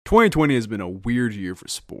2020 has been a weird year for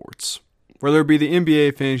sports. Whether it be the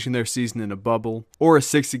NBA finishing their season in a bubble, or a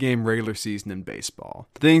 60-game regular season in baseball,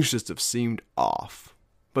 things just have seemed off.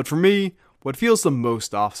 But for me, what feels the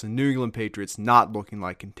most off is the New England Patriots not looking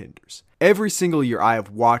like contenders. Every single year I have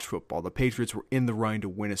watched football, the Patriots were in the running to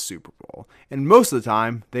win a Super Bowl, and most of the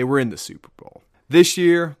time, they were in the Super Bowl. This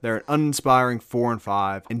year, they're an uninspiring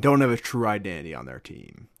 4-5 and don't have a true identity on their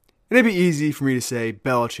team. And it'd be easy for me to say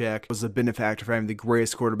Belichick was a benefactor for having the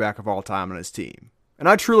greatest quarterback of all time on his team. And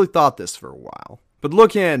I truly thought this for a while. But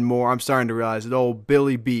looking at it more, I'm starting to realize that old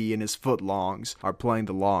Billy B and his footlongs are playing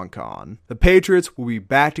the long con. The Patriots will be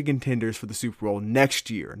back to contenders for the Super Bowl next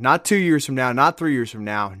year. Not 2 years from now, not 3 years from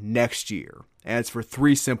now, next year. And it's for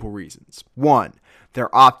 3 simple reasons. 1,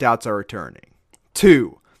 their opt-outs are returning.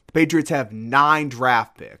 2, the Patriots have 9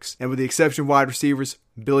 draft picks. And with the exception of wide receivers,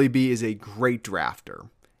 Billy B is a great drafter.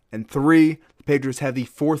 And 3, the Patriots have the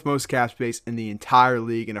 4th most cap space in the entire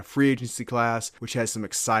league in a free agency class, which has some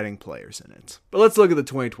exciting players in it. But let's look at the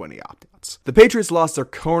 2020 opt-outs. The Patriots lost their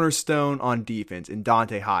cornerstone on defense in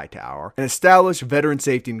Dante Hightower, an established veteran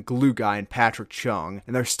safety and glue guy in Patrick Chung,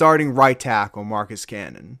 and their starting right tackle, Marcus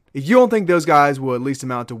Cannon. If you don't think those guys will at least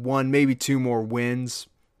amount to 1, maybe 2 more wins,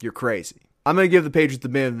 you're crazy. I'm going to give the Patriots the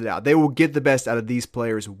benefit of the doubt. They will get the best out of these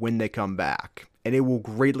players when they come back, and it will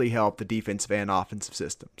greatly help the defensive and offensive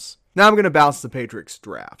systems. Now I'm going to bounce the Patriots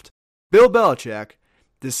draft. Bill Belichick,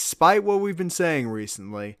 despite what we've been saying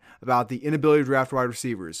recently about the inability to draft wide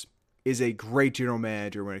receivers, is a great general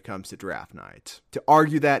manager when it comes to draft night. To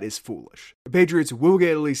argue that is foolish. The Patriots will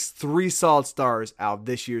get at least 3 solid stars out of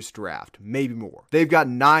this year's draft, maybe more. They've got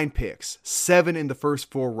 9 picks, 7 in the first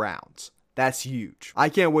 4 rounds. That's huge. I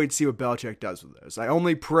can't wait to see what Belichick does with those. I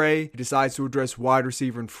only pray he decides to address wide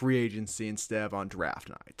receiver and free agency instead of on draft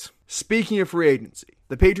night. Speaking of free agency,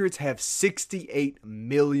 the Patriots have $68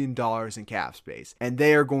 million in cap space, and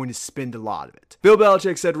they are going to spend a lot of it. Bill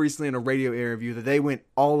Belichick said recently in a radio interview that they went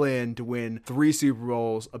all in to win 3 Super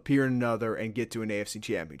Bowls, appear in another, and get to an AFC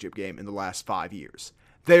Championship game in the last 5 years.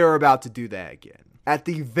 They are about to do that again. At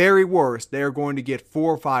the very worst, they are going to get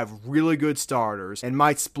 4 or 5 really good starters and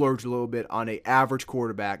might splurge a little bit on an average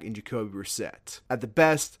quarterback in Jacoby Brissett. At the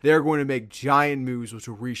best, they are going to make giant moves which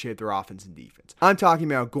will reshape their offense and defense. I'm talking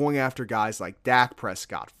about going after guys like Dak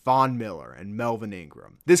Prescott, Von Miller, and Melvin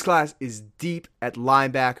Ingram. This class is deep at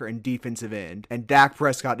linebacker and defensive end, and Dak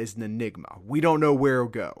Prescott is an enigma. We don't know where he'll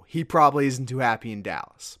go. He probably isn't too happy in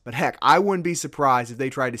Dallas. But heck, I wouldn't be surprised if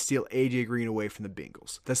they tried to steal AJ Green away from the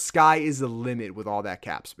Bengals. The sky is the limit with all that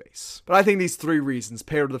cap space. But I think these 3 reasons,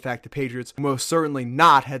 paired with the fact the Patriots will most certainly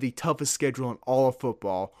not have the toughest schedule in all of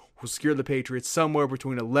football, will secure the Patriots somewhere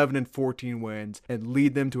between 11 and 14 wins and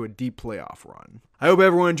lead them to a deep playoff run. I hope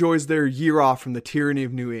everyone enjoys their year off from the tyranny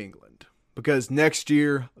of New England, because next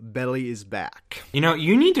year, Belly is back. You know,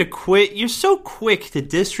 you need to quit. You're so quick to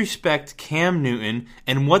disrespect Cam Newton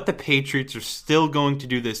and what the Patriots are still going to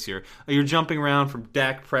do this year. You're jumping around from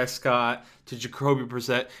Dak Prescott to Jacoby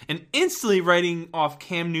Brissett and instantly writing off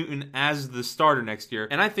Cam Newton as the starter next year.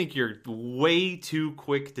 And I think you're way too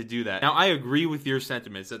quick to do that. Now, I agree with your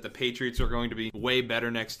sentiments that the Patriots are going to be way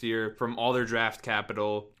better next year from all their draft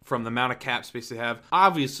capital, from the amount of cap space they have.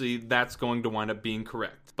 Obviously, that's going to wind up being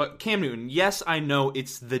correct. But Cam Newton, yes, I know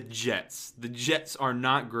it's the Jets. The Jets are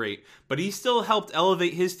not great, but he still helped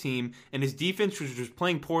elevate his team, and his defense was just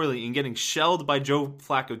playing poorly and getting shelled by Joe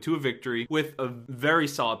Flacco to a victory with a very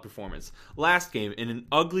solid performance. Last game, in an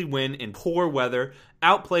ugly win in poor weather,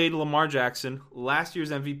 outplayed Lamar Jackson, last year's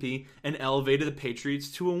MVP, and elevated the Patriots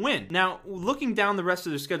to a win. Now, looking down the rest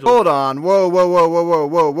of their schedule... Hold on. Whoa. What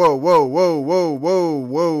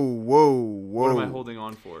am I holding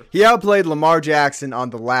on for? He outplayed Lamar Jackson on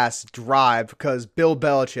the last drive because Bill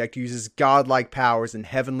Belichick uses godlike powers and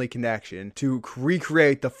heavenly connection to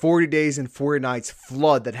recreate the 40 days and 40 nights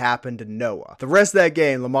flood that happened to Noah. The rest of that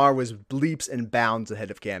game, Lamar was bleeps and bounds ahead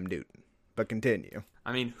of Cam Newton. But continue.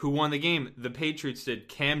 I mean, who won the game? The Patriots did.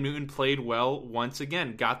 Cam Newton played well once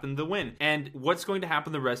again, got them the win. And what's going to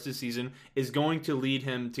happen the rest of the season is going to lead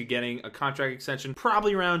him to getting a contract extension,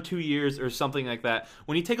 probably around 2 years or something like that.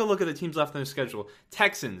 When you take a look at the teams left on the schedule,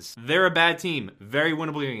 Texans, they're a bad team. Very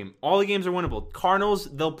winnable game. All the games are winnable. Cardinals,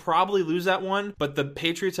 they'll probably lose that one, but the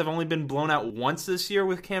Patriots have only been blown out once this year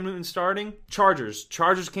with Cam Newton starting. Chargers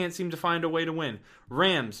can't seem to find a way to win.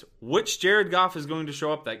 Rams, which Jared Goff is going to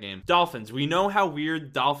show up that game? Dolphins, we know how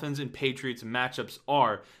weird Dolphins and Patriots matchups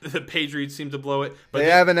are. The Patriots seem to blow it. But they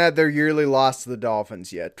haven't had their yearly loss to the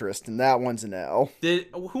Dolphins yet, Tristan. That one's an L.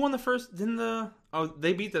 Who won the first?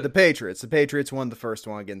 They beat the Patriots. The Patriots won the first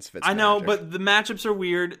one against Fitzmagic. I know, but the matchups are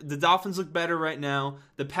weird. The Dolphins look better right now.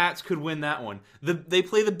 The Pats could win that one. They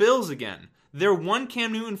play the Bills again. they're one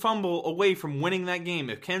Cam Newton fumble away from winning that game.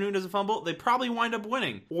 If Cam Newton doesn't fumble, they probably wind up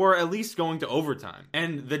winning, or at least going to overtime.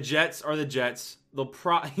 And the Jets are the Jets.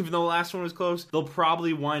 Even though the last one was close, they'll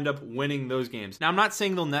probably wind up winning those games. Now, I'm not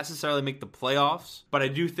saying they'll necessarily make the playoffs, but I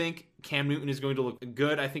do think Cam Newton is going to look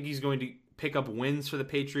good. I think he's going to pick up wins for the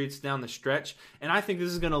Patriots down the stretch, and I think this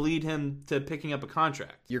is going to lead him to picking up a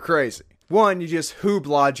contract. You're crazy. One, you just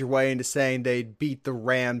hooblawed your way into saying they'd beat the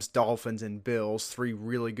Rams, Dolphins, and Bills, 3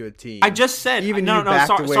 really good teams. I just said Even no.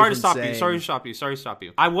 Sorry to stop saying, you. Sorry to stop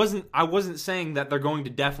you. I wasn't saying that they're going to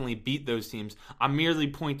definitely beat those teams. I'm merely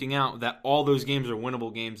pointing out that all those games are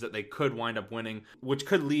winnable games that they could wind up winning, which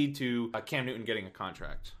could lead to Cam Newton getting a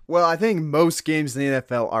contract. Well, I think most games in the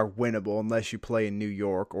NFL are winnable unless you play in New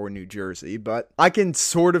York or New Jersey, but I can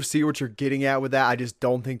sort of see what you're getting at with that. I just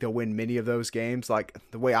don't think they'll win many of those games. Like,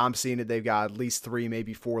 the way I'm seeing it, they've got at least 3,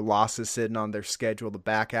 maybe 4 losses sitting on their schedule, the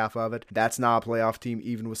back half of it. That's not a playoff team,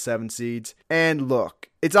 even with 7 seeds. And look,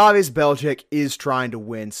 it's obvious Belichick is trying to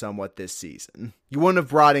win somewhat this season. You wouldn't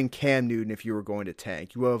have brought in Cam Newton if you were going to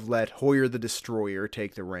tank. You would have let Hoyer the Destroyer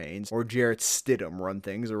take the reins, or Jarrett Stidham run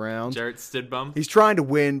things around. Jarrett Stidham? He's trying to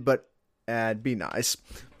win, but be nice.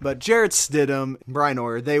 But Jarrett Stidham, Brian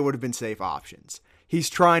Hoyer, they would have been safe options. He's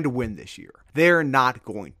trying to win this year. They're not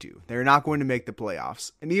going to. They're not going to make the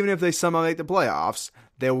playoffs. And even if they somehow make the playoffs,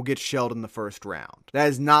 they will get shelled in the first round. That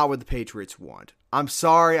is not what the Patriots want. I'm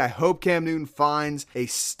sorry. I hope Cam Newton finds a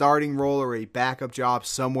starting role or a backup job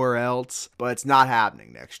somewhere else, but it's not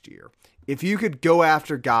happening next year. If you could go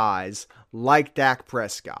after guys like Dak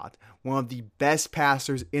Prescott, one of the best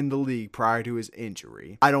passers in the league prior to his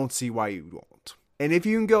injury, I don't see why you won't. And if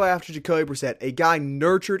you can go after Jacoby Brissett, a guy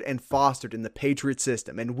nurtured and fostered in the Patriot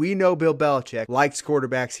system, and we know Bill Belichick likes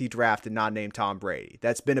quarterbacks he drafted, not named Tom Brady.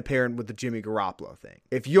 That's been apparent with the Jimmy Garoppolo thing.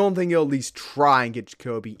 If you don't think he'll at least try and get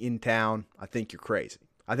Jacoby in town, I think you're crazy.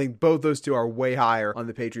 I think both those two are way higher on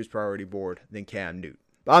the Patriots priority board than Cam Newton.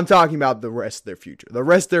 I'm talking about the rest of their future. The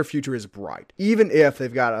rest of their future is bright. Even if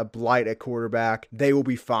they've got a blight at quarterback, they will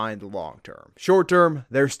be fine the long term. Short term,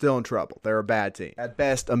 they're still in trouble. They're a bad team. At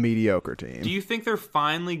best, a mediocre team. Do you think they're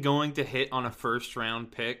finally going to hit on a first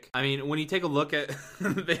round pick? I mean, when you take a look at,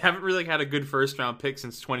 they haven't really had a good first round pick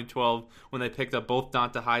since 2012 when they picked up both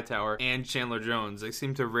Donta Hightower and Chandler Jones. They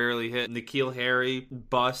seem to rarely hit. N'Keal Harry,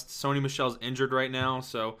 bust. Sony Michel's injured right now,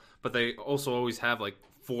 but they also always have like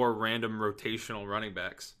 4 random rotational running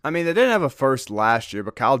backs. I mean, they didn't have a first last year,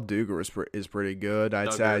 but Kyle Duggar is pretty good.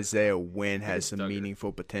 I'd say Isaiah Wynn has some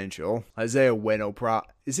meaningful potential. Isaiah Wynn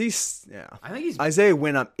is he? Yeah, I think he's Isaiah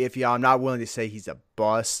Wynn. I'm iffy. I'm not willing to say he's a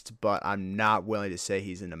bust, but I'm not willing to say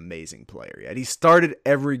he's an amazing player yet. He started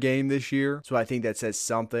every game this year, so I think that says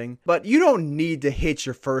something. But you don't need to hit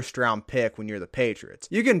your first round pick when you're the Patriots.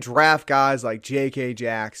 You can draft guys like J.K.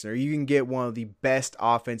 Jackson, or you can get one of the best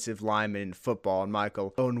offensive linemen in football,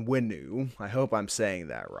 Michael Onwenu. I hope I'm saying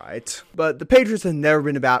that right. But the Patriots have never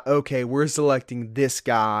been about, okay, we're selecting this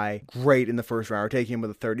guy great in the first round, or taking him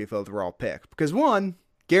with the 30th overall pick. Because one,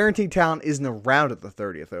 guaranteed talent isn't around at the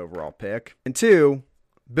 30th overall pick. And 2,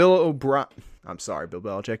 Bill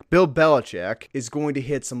Belichick is going to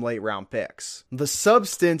hit some late round picks. The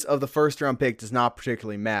substance of the first round pick does not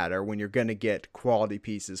particularly matter when you're going to get quality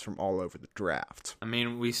pieces from all over the draft. I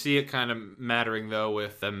mean, we see it kind of mattering, though,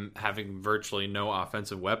 with them having virtually no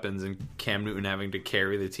offensive weapons and Cam Newton having to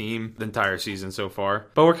carry the team the entire season so far.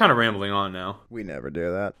 But we're kind of rambling on now. We never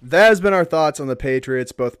do that. That has been our thoughts on the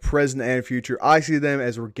Patriots, both present and future. I see them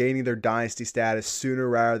as regaining their dynasty status sooner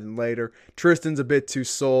rather than later. Tristan's a bit too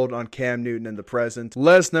sold on Cam Newton in the present.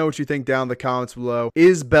 Let us know what you think down in the comments below.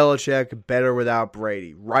 Is Belichick better without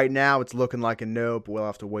Brady? Right now, it's looking like a no, but we'll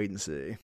have to wait and see.